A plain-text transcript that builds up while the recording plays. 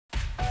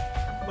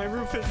My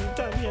roof isn't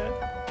done yet.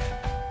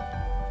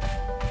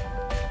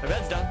 My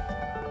bed's done.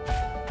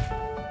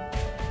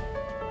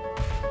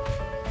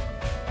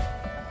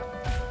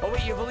 Oh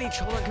wait, you have a leech.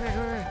 Hold on, come here,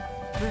 come here.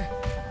 Come here.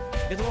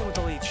 You're the one with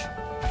the leech.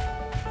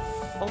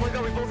 Oh my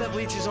god, we both have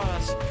leeches on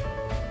us.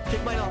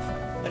 Take mine off.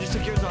 I just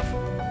took yours off.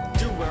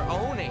 Dude, we're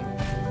owning.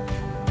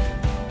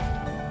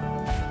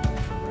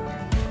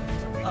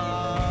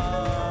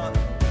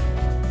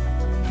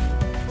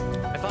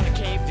 I found a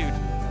cave, dude.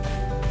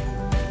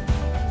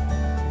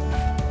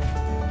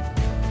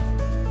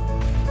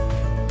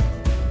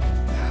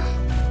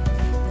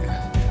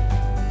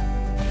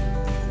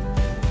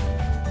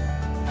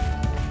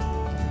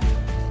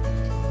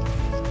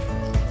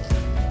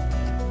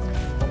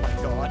 Oh my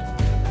god.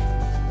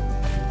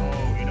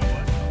 Oh, you know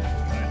what?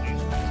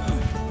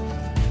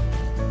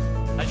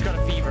 I just got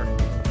a fever.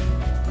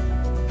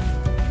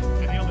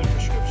 And the only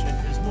prescription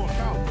is more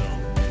cowbell.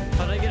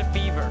 How did I get a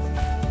fever?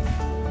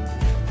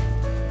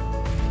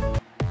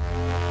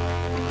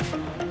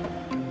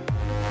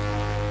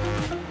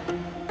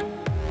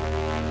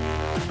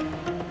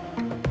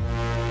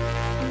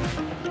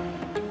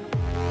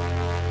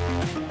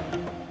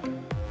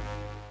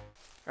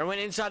 I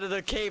went inside of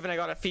the cave and I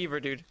got a fever,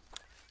 dude.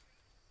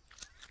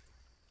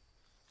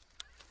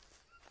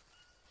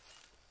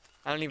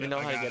 I don't even know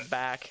how to get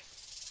back.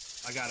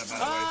 I got it, by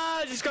the way. Ah,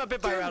 I just got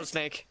bit by a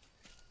rattlesnake.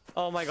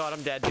 Oh my god,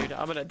 I'm dead, dude.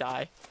 I'm gonna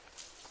die.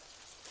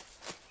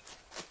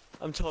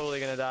 I'm totally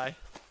gonna die.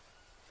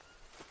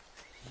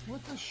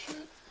 What the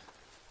shit?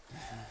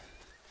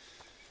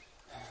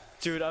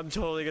 Dude, I'm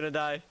totally gonna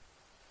die.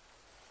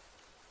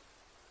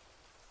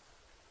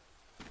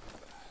 I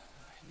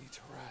need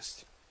to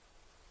rest.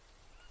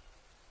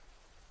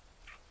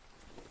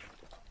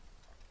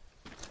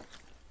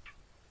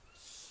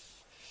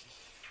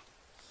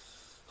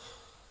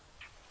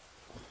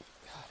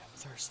 God, I'm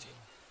thirsty.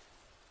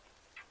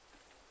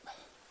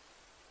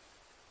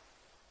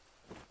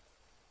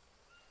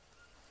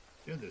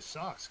 Dude, this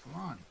sucks. Come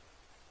on.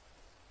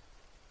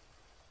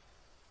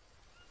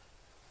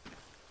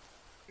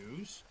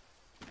 Goose?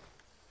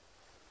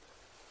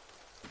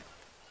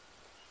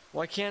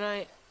 Why can't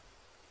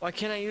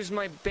I use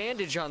my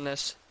bandage on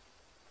this?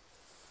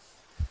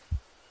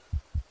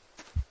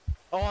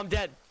 Oh, I'm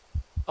dead.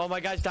 Oh, my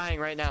guy's dying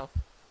right now.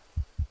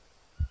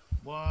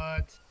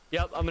 What?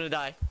 Yep, I'm gonna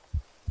die.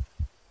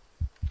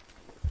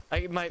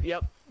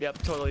 Yep,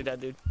 totally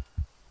dead, dude.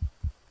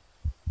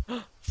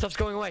 Stuff's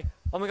going away.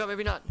 Oh my god,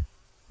 maybe not.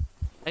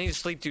 I need to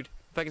sleep, dude.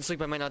 If I can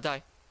sleep, I might not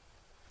die.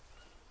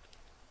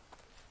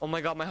 Oh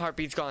my god, my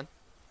heartbeat's gone.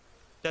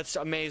 That's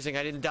amazing.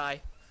 I didn't die.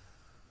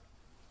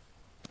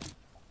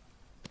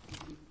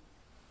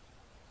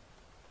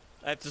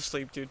 I have to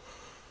sleep, dude.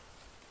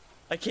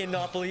 I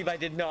cannot believe I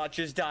did not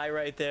just die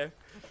right there.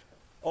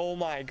 Oh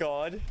my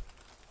god.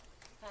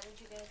 How did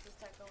you guys just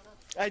start going up?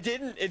 I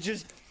didn't.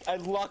 I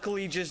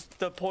luckily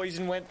the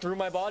poison went through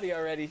my body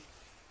already.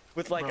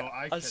 With like Bro,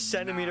 I a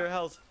centimeter cannot.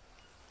 health.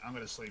 I'm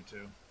gonna sleep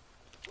too.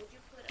 Would you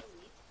put a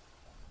leaf?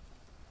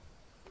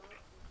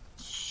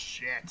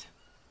 Shit.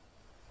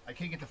 I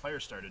can't get the fire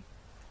started.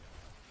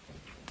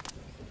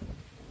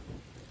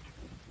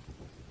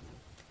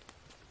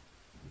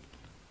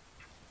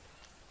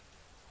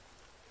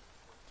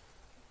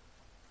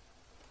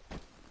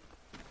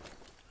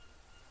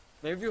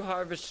 Maybe if you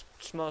harvest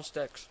small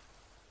sticks.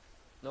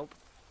 Nope.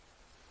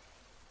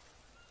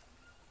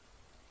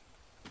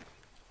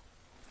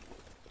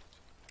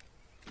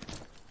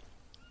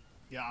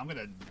 Yeah, I'm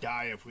gonna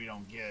die if we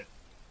don't get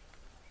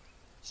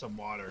some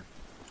water.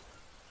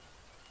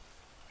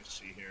 Let's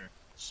see here.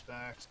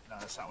 Specs. No,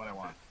 that's not what I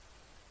want.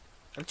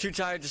 I'm too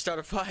tired to start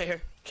a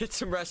fire. Get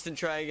some rest and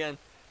try again.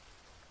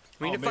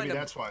 We Oh, need to maybe find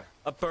that's why.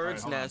 a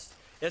bird's Alright, hold on. nest.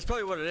 That's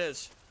probably what it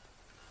is.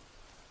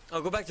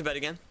 Oh, go back to bed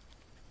again.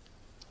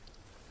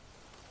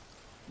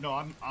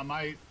 No,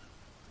 my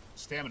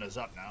stamina's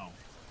up now.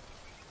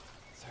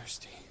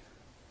 Thirsty.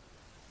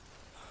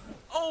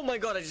 Oh my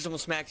god, I just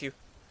almost smacked you.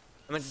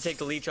 I meant to take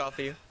the leech off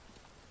of you.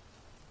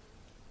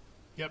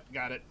 Yep,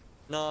 got it.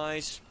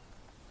 Nice.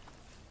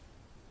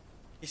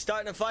 He's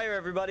starting a fire,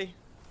 everybody.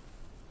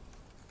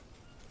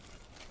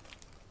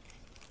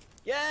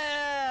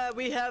 Yeah,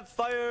 we have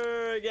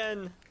fire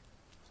again.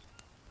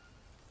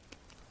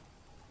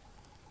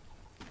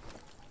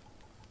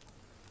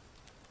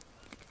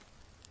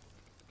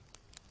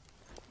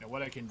 Now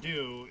what I can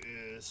do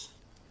is...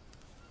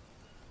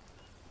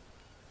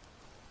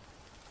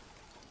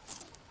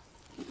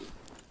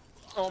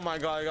 Oh my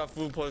god, I got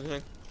food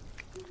poisoning.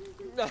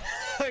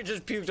 I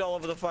just puked all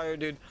over the fire,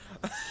 dude.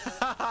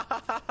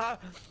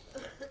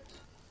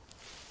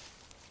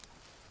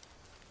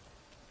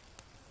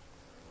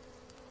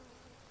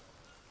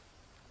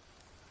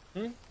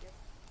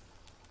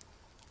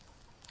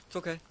 It's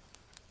okay.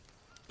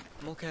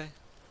 I'm okay.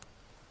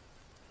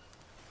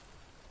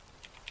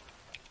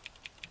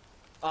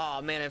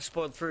 Oh man, I have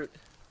spoiled fruit.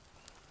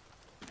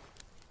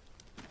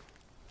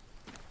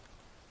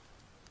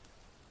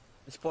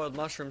 And spoiled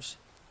mushrooms.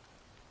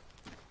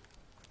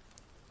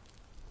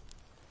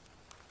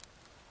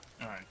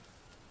 Alright.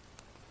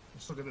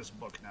 Let's look at this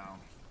book now.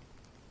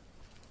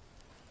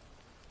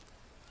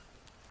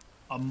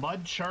 A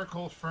mud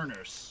charcoal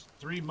furnace.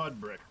 3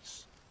 mud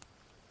bricks.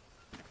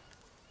 You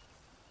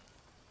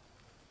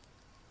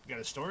got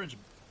a storage?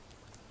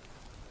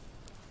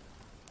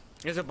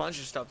 There's a bunch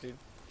of stuff, dude.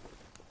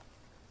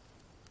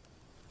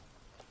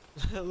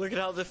 Look at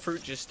how the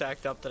fruit just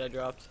stacked up that I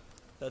dropped.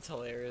 That's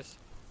hilarious.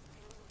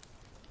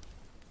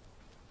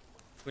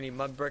 We need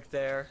mud brick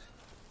there.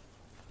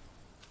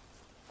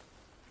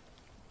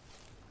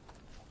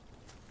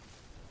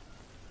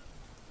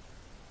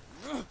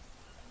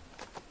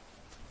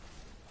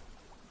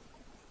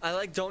 I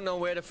like don't know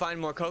where to find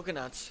more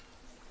coconuts.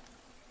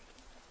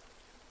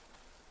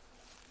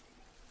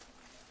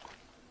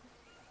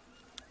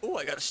 Ooh,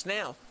 I got a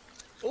snail.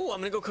 Ooh, I'm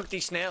gonna go cook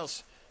these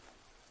snails.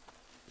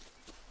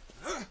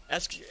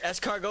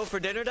 Escargot for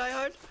dinner, Die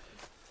Hard?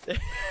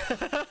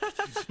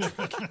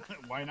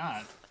 Why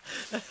not?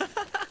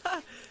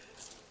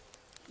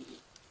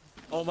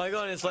 Oh my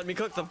goodness, let me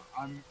cook them.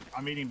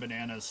 I'm eating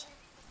bananas.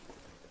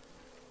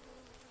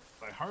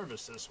 If I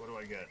harvest this, what do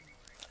I get?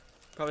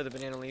 Probably the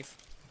banana leaf.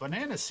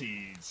 Banana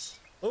seeds.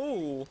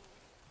 Ooh.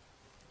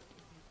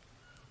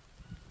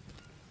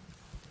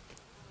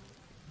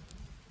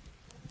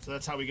 So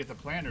that's how we get the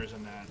planters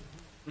in that.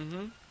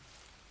 Mm-hmm.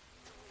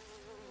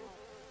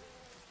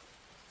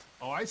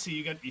 Oh, I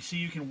see. You see,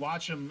 you can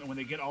watch them, and when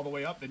they get all the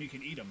way up, then you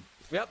can eat them.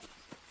 Yep.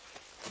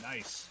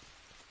 Nice.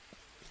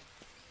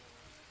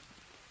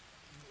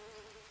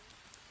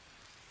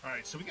 All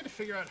right, so we got to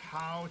figure out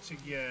how to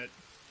get.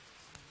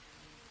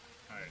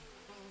 All right.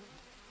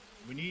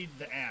 We need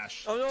the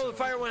ash. Oh no, the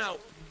fire went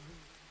out.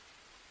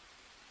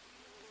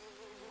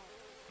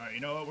 All right,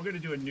 you know what? We're gonna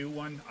do a new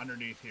one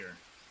underneath here.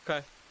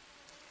 Okay.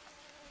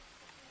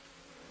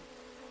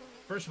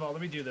 First of all,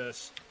 let me do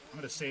this. I'm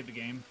gonna save the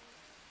game.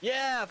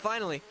 Yeah,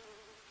 finally.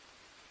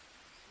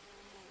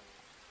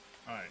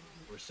 All right,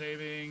 we're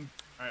saving.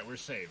 All right, we're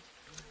saved.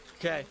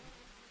 Okay.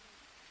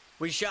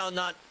 We shall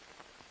not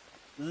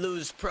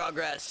lose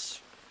progress.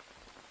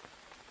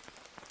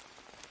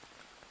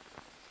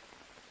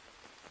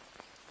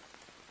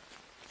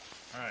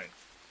 All right,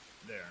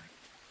 there.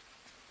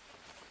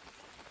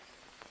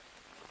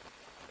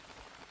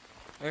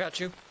 I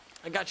got you.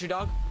 I got you,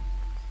 dog.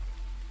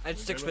 It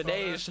sticks for with all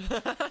days. All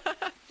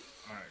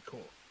right,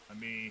 cool. Let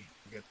me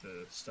get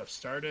the stuff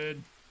started.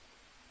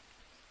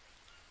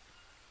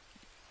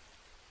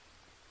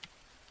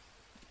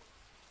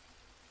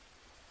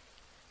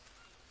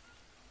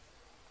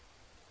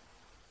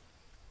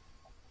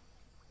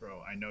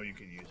 Bro, I know you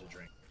could use a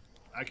drink.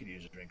 I could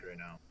use a drink right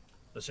now.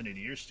 Listening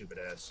to your stupid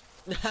ass.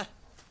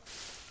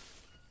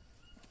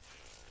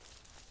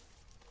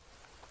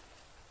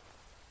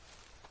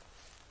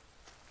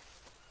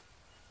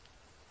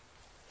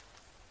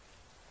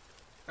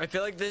 I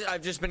feel like this,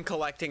 I've just been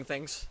collecting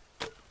things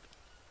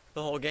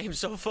the whole game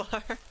so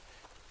far.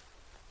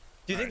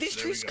 Do you think these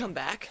so there we trees go. come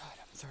back? God,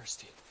 I'm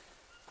thirsty.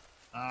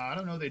 I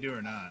don't know if they do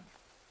or not.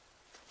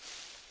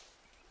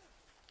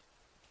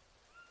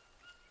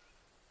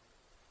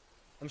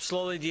 I'm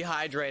slowly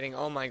dehydrating.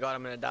 Oh my god,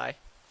 I'm gonna die.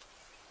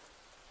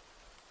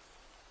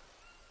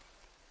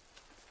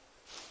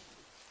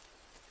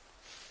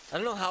 I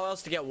don't know how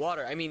else to get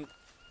water. I mean,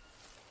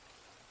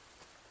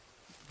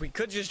 we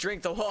could just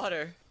drink the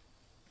water.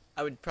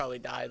 I would probably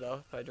die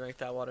though if I drank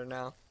that water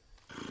now.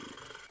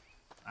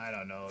 I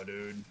don't know,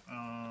 dude.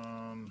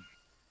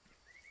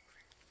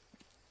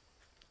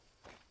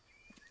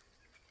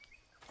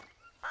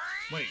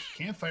 Wait,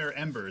 campfire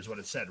ember is what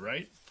it said,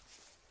 right?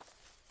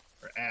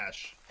 Or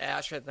ash.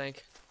 Ash, I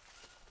think.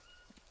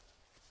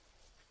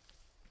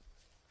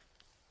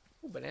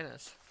 Ooh,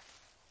 bananas.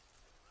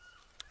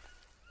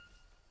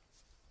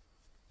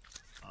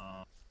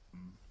 I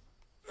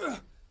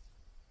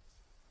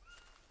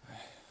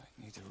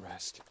need to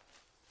rest.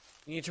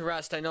 You need to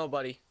rest, I know,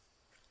 buddy.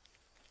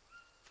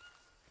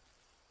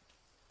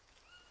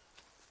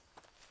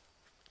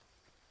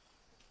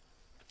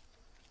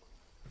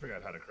 I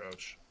forgot how to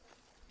crouch.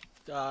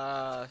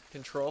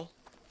 Control.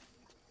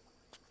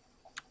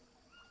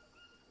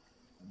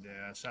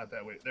 Yeah, it's not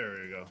that way. There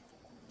we go.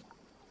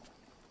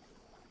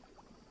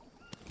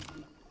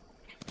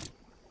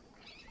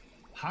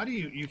 How do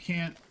you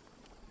can't...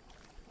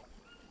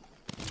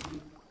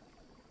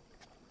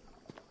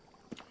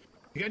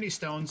 You got any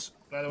stones,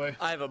 by the way?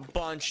 I have a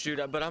bunch,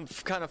 dude, but I'm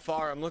kind of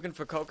far. I'm looking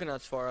for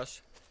coconuts for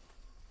us.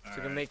 So we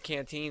can Alright. make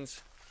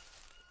canteens.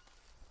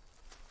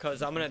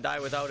 Because I'm going to die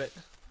without it.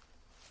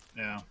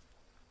 Yeah.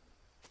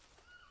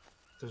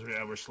 Because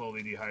we're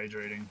slowly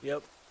dehydrating.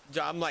 Yep.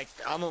 I'm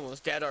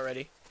almost dead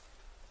already.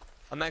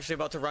 I'm actually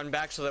about to run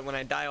back so that when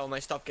I die, all my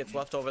stuff gets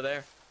left over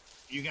there.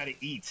 You gotta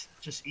eat.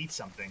 Just eat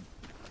something.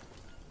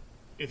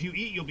 If you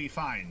eat, you'll be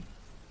fine.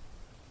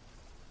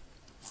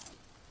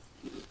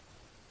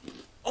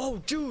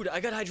 Oh, dude, I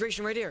got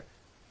hydration right here.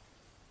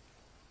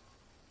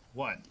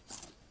 What?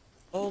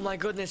 Oh my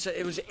goodness,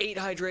 it was 8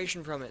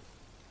 hydration from it.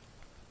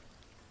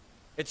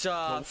 It's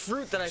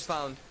fruit that I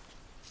found.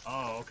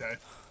 Oh, okay.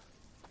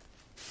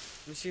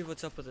 Let me see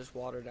what's up with this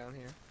water down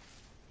here.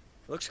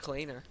 It looks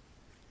cleaner.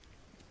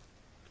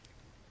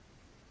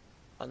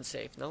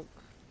 Unsafe, nope.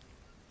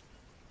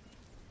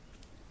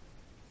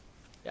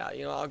 Yeah,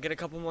 you know, I'll get a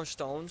couple more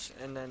stones,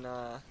 and then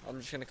I'm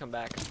just gonna come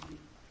back.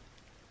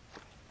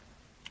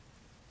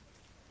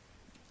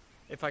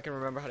 If I can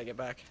remember how to get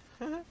back.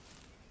 I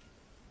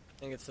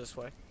think it's this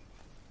way.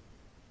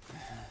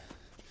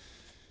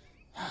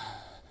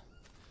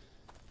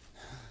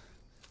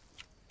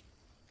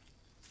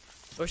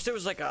 Wish there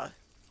was like a...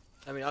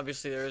 I mean,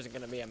 obviously there isn't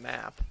gonna be a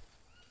map.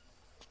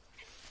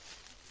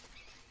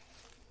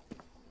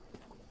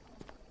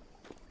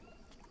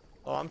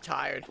 Oh, I'm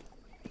tired.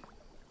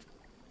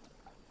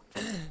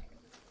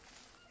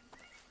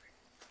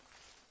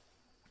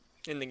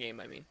 In the game,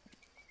 I mean.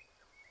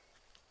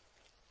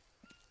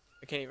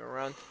 I can't even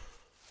run.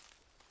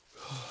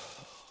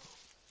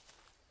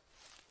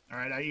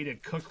 Alright, I eat a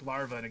cooked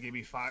larva and it gave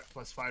me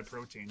 5+5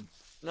 protein.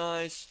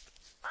 Nice.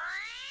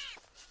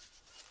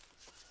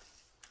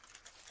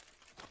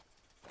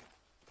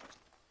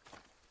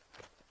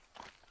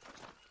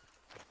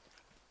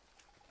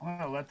 I'm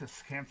gonna let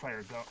this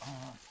campfire go.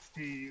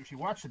 See, if you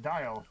watch the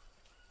dial,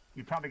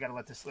 you probably gotta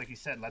let this, like you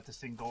said, let this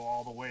thing go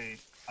all the way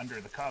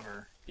under the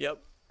cover. Yep.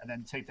 And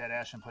then take that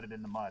ash and put it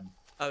in the mud.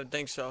 I would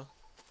think so.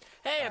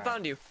 Hey, I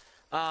found you.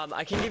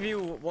 I can give you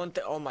one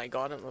thing. Oh my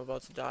god, I'm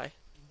about to die.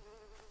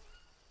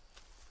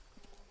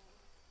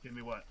 Give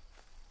me what?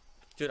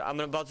 Dude, I'm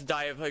about to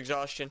die of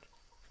exhaustion.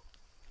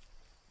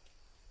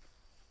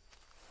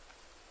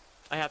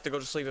 I have to go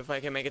to sleep if I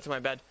can make it to my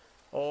bed.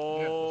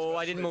 Oh,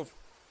 I didn't move.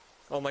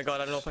 Oh my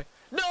god, I don't know if I...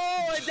 No,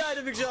 I died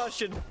of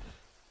exhaustion.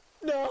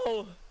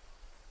 No.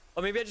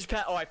 Oh, maybe I just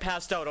passed... Oh, I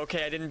passed out.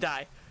 Okay, I didn't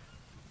die.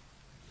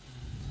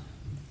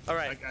 All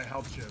right. I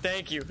helped you.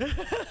 Thank you. All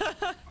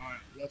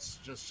right, let's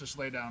just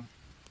lay down.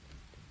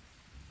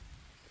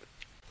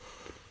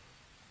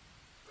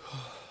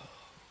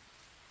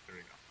 There we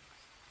go.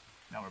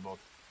 Now we're both.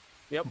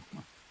 Yep.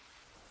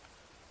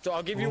 So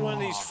I'll give you one of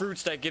these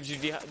fruits that gives you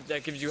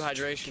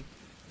hydration.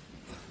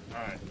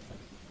 All right.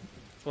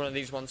 One of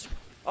these ones.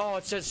 Oh,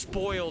 it says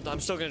spoiled. I'm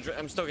still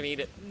gonna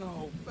eat it.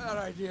 No, bad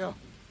idea.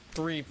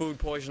 3 food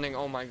poisoning.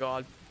 Oh my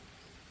god.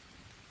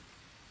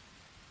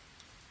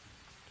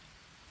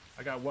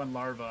 I got 1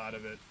 larva out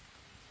of it.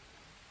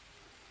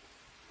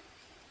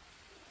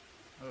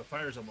 Oh, the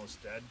fire's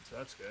almost dead, so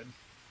that's good.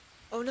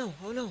 Oh no,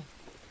 oh no.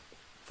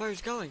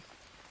 Fire's going.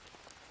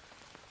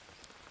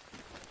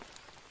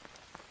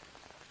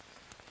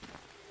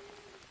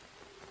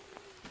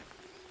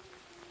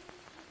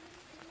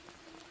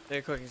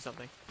 They're cooking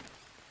something.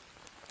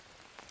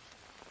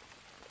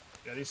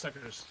 Yeah, these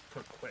suckers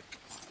cook quick.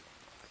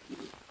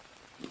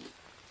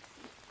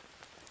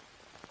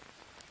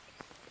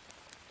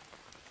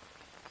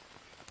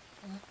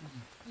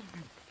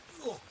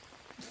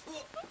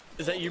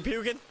 Is that you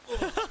puking?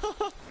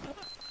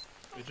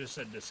 It just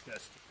said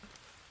disgusting.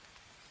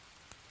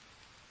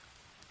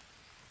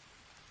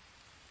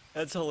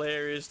 That's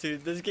hilarious,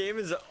 dude. This game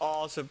is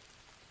awesome.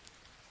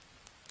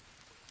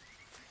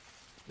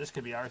 This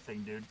could be our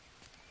thing, dude.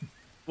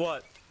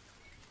 What?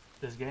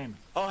 This game.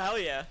 Oh, hell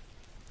yeah.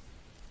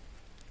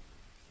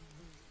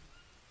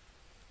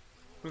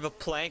 We have a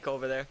plank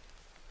over there.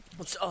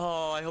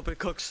 Oh, I hope it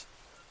cooks.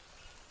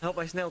 I hope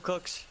my snail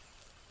cooks.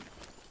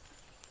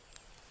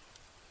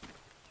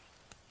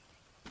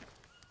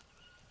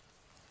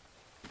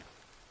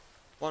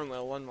 One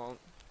will, one won't.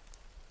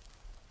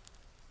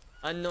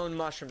 Unknown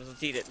mushrooms,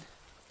 let's eat it.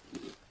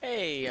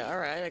 Hey,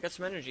 alright, I got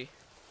some energy.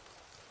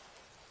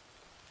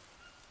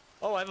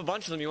 Oh, I have a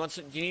bunch of them.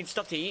 Do you need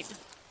stuff to eat?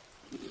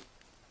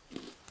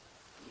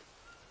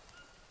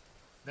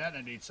 That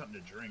I need something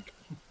to drink.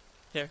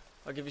 Here,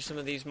 I'll give you some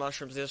of these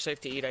mushrooms. They're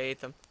safe to eat. I ate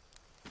them.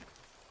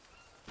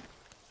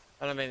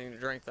 I don't have anything to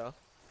drink though.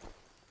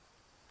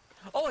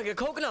 Oh, I got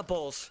coconut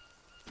bowls.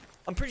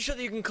 I'm pretty sure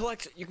that you can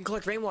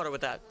collect rainwater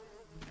with that.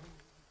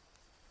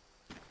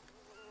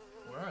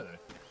 Where are they?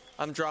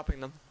 I'm dropping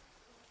them.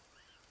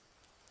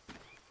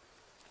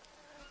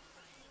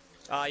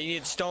 You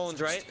need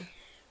stones, right?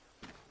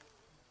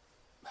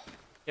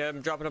 Yeah,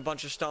 I'm dropping a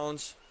bunch of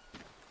stones.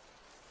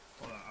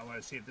 Hold on, I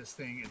want to see if this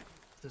thing,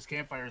 this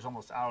campfire is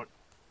almost out.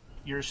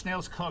 Your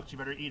snail's cooked, you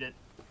better eat it.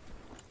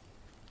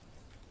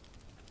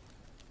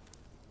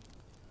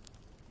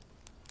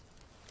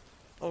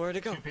 Oh, where'd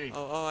it go? 2P.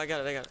 Oh, I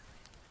got it,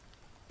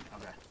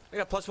 Okay. I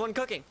got +1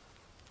 cooking.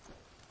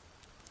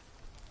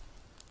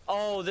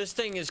 Oh, this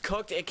thing is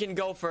cooked. It can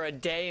go for a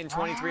day and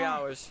 23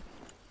 hours.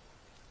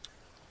 Got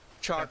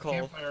the Charcoal.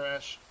 campfire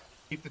ash.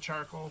 Keep the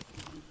charcoal.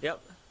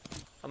 Yep.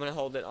 I'm gonna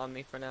hold it on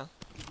me for now.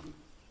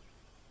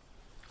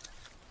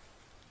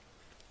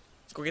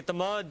 Let's go get the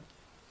mud.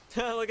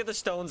 Look at the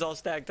stones all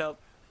stacked up.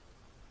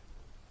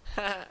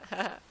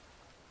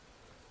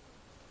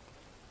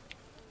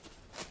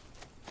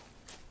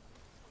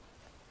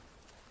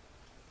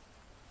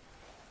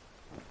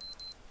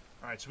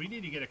 Alright, so we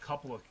need to get a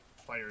couple of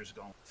fires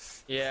going.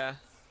 Yeah.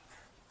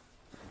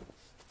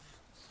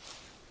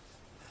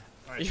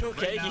 Alright, You so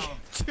okay? right now,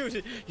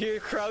 Dude, you're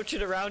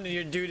crouching around and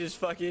your dude is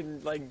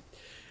fucking, like,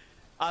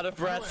 out of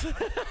breath.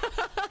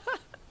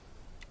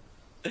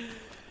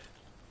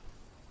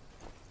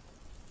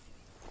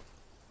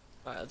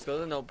 Alright, let's go to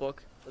the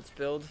notebook. Let's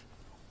build.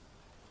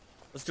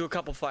 Let's do a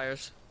couple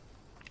fires.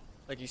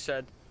 Like you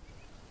said.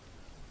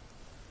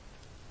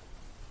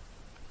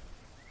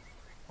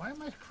 Why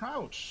am I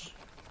crouched?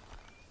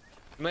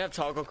 You might have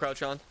toggle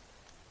crouch on.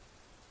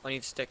 I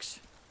need sticks.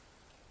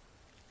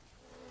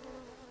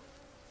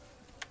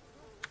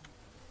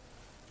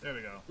 There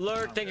we go.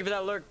 Lurk, thank you for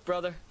that lurk,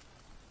 brother.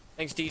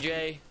 Thanks,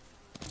 DJ.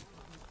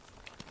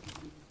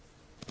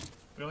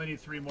 We only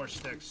need 3 more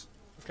sticks.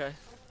 Okay,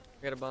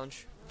 I got a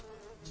bunch.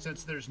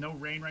 Since there's no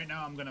rain right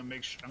now, I'm gonna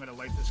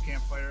light this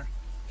campfire.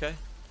 Okay.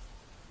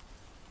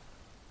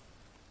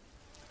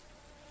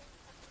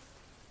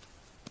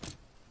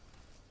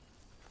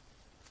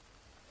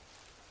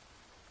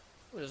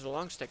 Ooh, there's a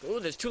long stick. Ooh,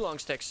 there's 2 long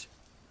sticks.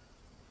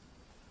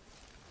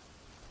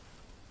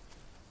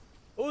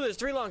 Ooh, there's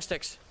 3 long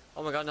sticks.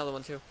 Oh my god, another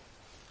one too.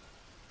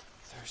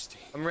 Thirsty.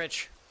 I'm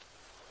rich.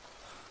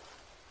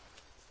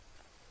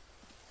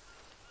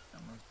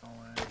 Someone's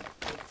going.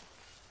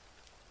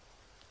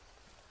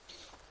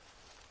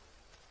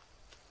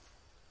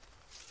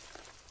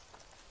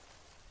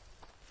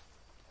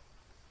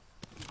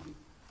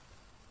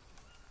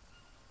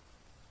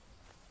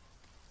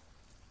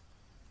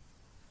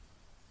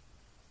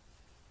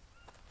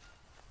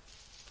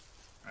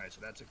 Alright,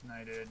 so that's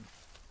ignited.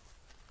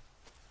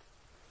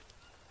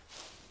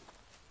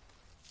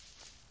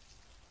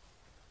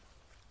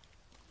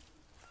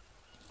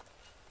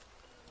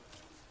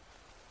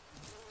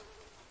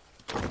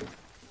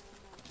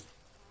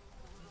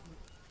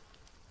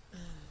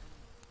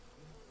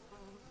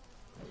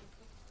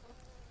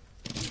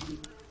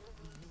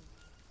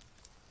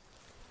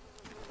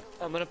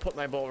 I'm gonna put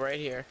my bowl right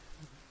here.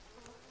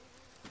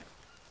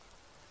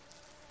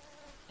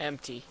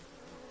 Empty.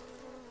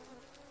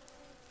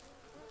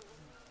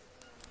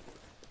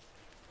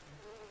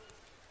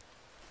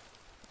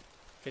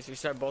 Okay, so you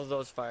start both of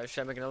those fires.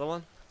 Should I make another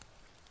one?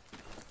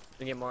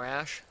 To get more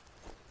ash?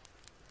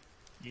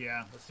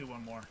 Yeah, let's do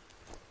one more.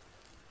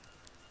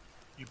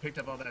 You picked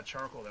up all that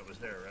charcoal that was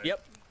there, right?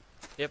 Yep.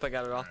 Yep, I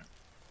got it all. Alright.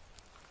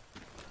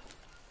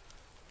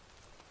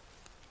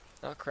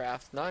 Not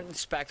craft, not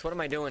inspect. What am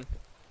I doing?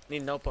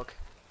 Need a notebook.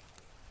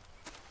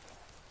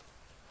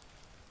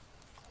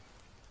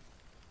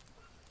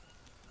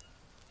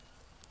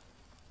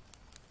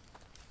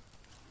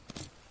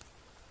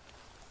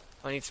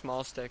 I need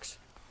small sticks.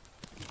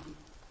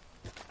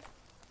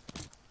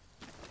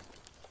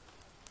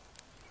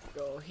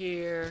 Go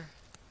here.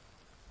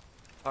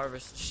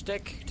 Harvest a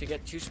stick to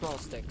get 2 small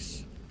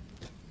sticks.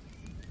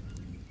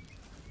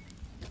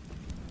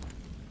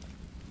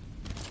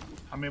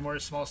 How many more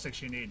small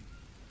sticks you need?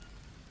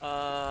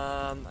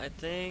 I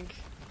think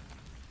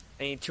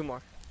I need 2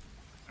 more.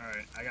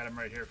 Alright, I got them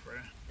right here for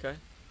you. Okay.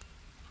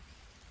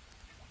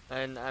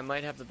 And I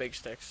might have the big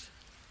sticks.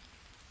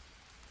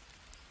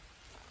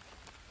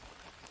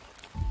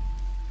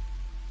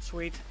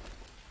 Sweet.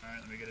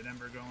 Alright, let me get an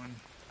ember going.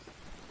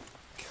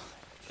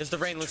 It's the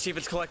rain. Let's see if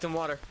it's collecting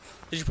water.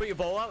 Did you put your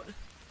bowl out?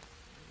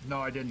 No,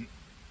 I didn't.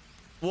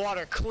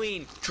 Water,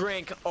 clean,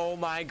 drink. Oh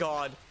my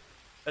god.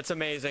 That's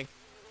amazing.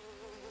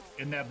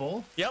 In that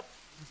bowl? Yep.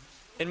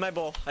 In my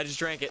bowl. I just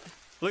drank it.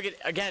 Look at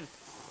again.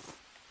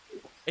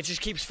 It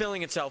just keeps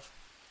filling itself.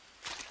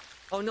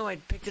 Oh no, I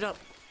picked it up.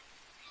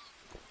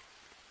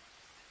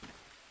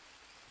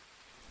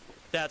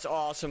 That's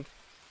awesome.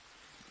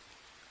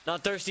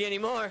 Not thirsty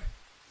anymore.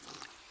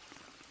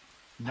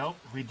 Nope,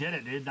 we did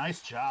it, dude.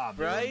 Nice job.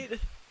 Dude. Right?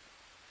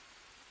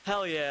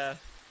 Hell yeah.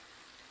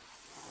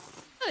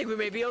 I think we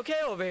may be okay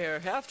over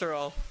here, after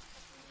all.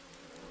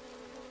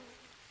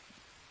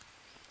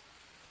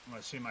 I'm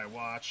gonna see my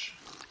watch.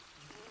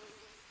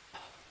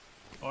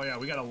 Oh yeah,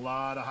 we got a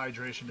lot of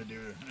hydration to do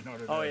in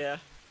order to... Oh yeah.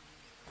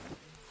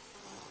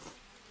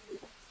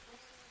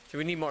 So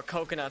we need more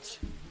coconuts.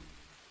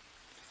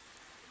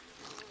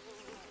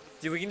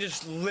 Dude, we can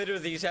just litter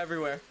these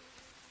everywhere.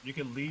 You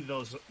can leave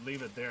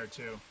it there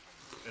too.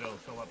 It'll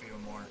fill up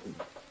even more.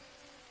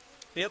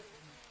 Yep.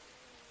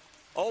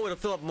 Oh, it'll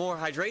fill up more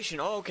hydration.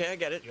 Oh, okay, I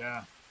get it.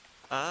 Yeah.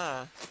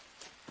 Ah.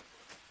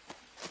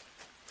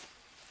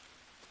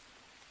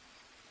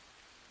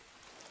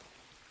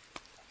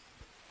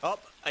 Oh,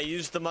 I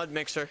used the mud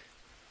mixer.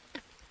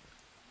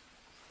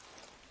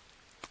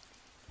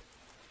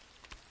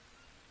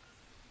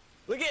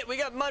 Look at, we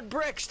got mud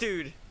bricks,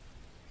 dude.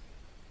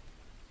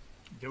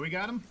 Do we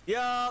got him?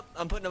 Yup,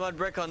 I'm putting a mud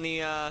brick on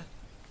the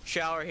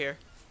shower here.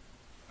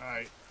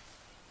 Alright.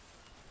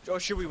 Or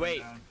should we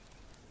wait?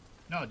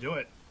 No, do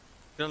it.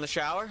 Put it on the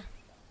shower?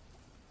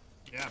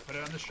 Yeah, put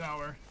it on the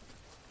shower.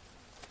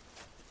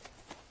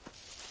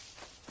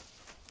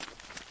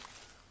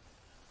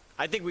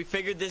 I think we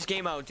figured this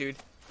game out, dude.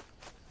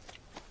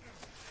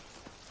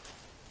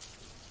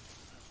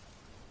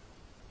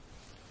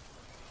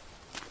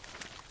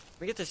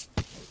 Let me get this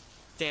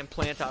damn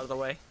plant out of the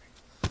way.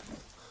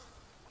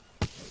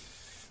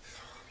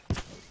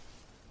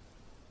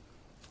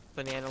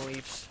 Banana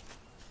leaves.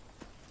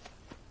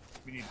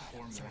 We need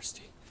 4 more.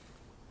 Thirsty.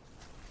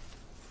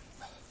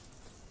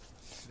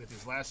 Get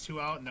these last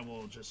 2 out, and then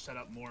we'll just set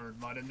up more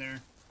mud in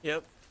there.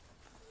 Yep.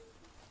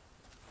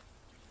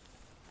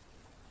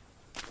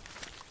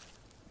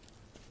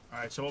 All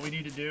right, so what we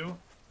need to do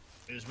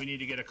is we need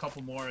to get a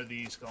couple more of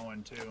these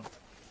going too.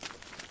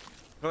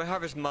 Go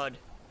harvest mud.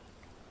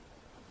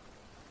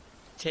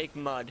 Take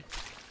mud.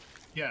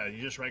 Yeah,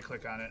 you just right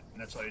click on it,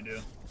 and that's all you do.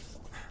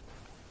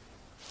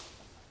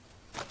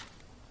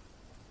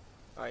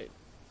 Alright.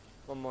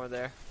 One more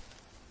there.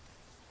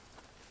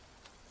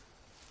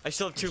 I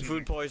still have 2 Excuse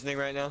food me. poisoning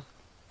right now.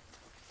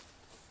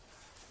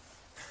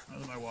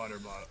 How's my water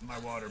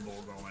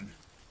bowl going?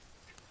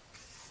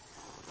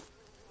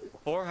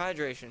 4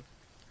 hydration.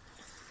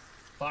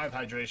 5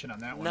 hydration on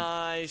that one.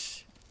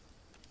 Nice.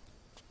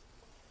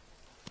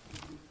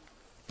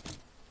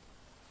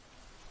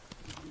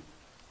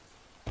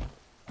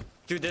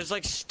 Dude, there's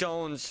like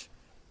stones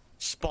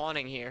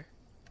spawning here.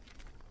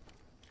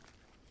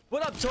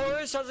 What up,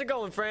 Taurus? How's it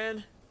going,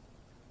 friend?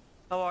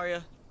 How are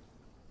you?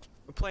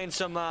 We're playing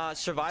some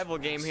survival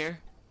game here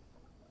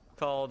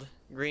called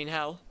Green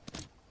Hell.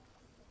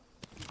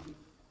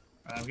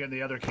 I'm getting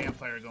the other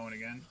campfire going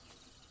again.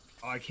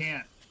 Oh, I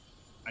can't.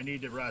 I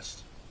need to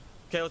rest.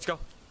 Okay, let's go.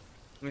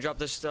 Let me drop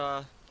this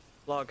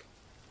log.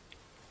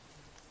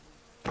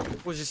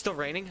 Was it still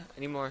raining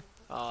anymore?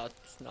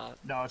 It's not.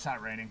 No, it's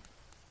not raining.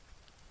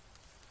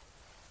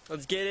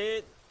 Let's get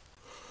it.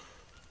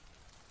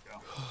 Go.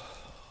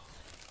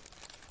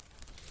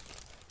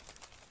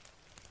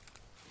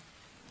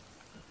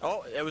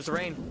 Oh, it was the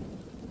rain.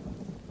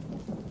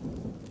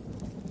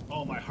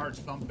 Oh, my heart's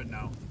thumping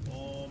now.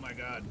 Oh my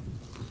god.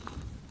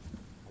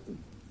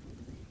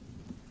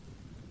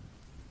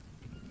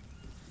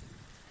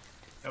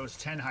 That was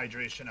 10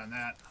 hydration on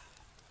that.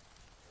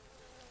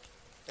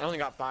 I only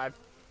got 5.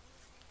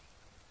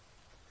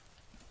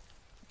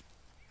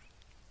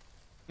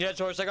 Yeah,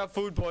 Taurus, I got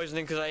food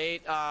poisoning because I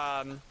ate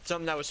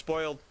something that was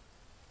spoiled.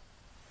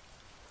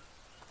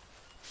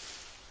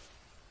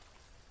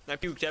 I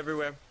puked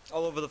everywhere,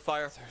 all over the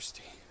fire.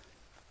 Thirsty.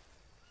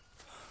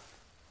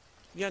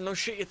 Yeah, no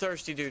shit, you're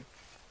thirsty, dude.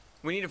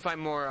 We need to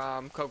find more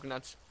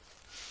coconuts.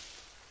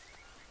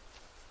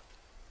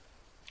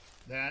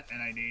 That,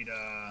 and I need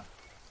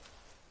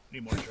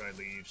more dried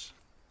leaves.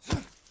 I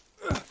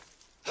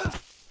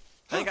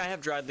think I have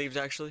dried leaves,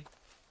 actually.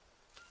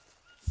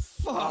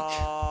 Fuck.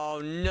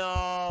 Oh,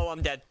 no,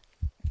 I'm dead.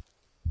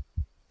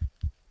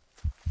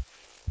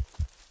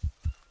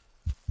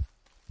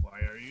 Why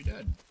are you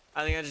dead?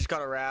 I think I just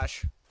got a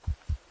rash.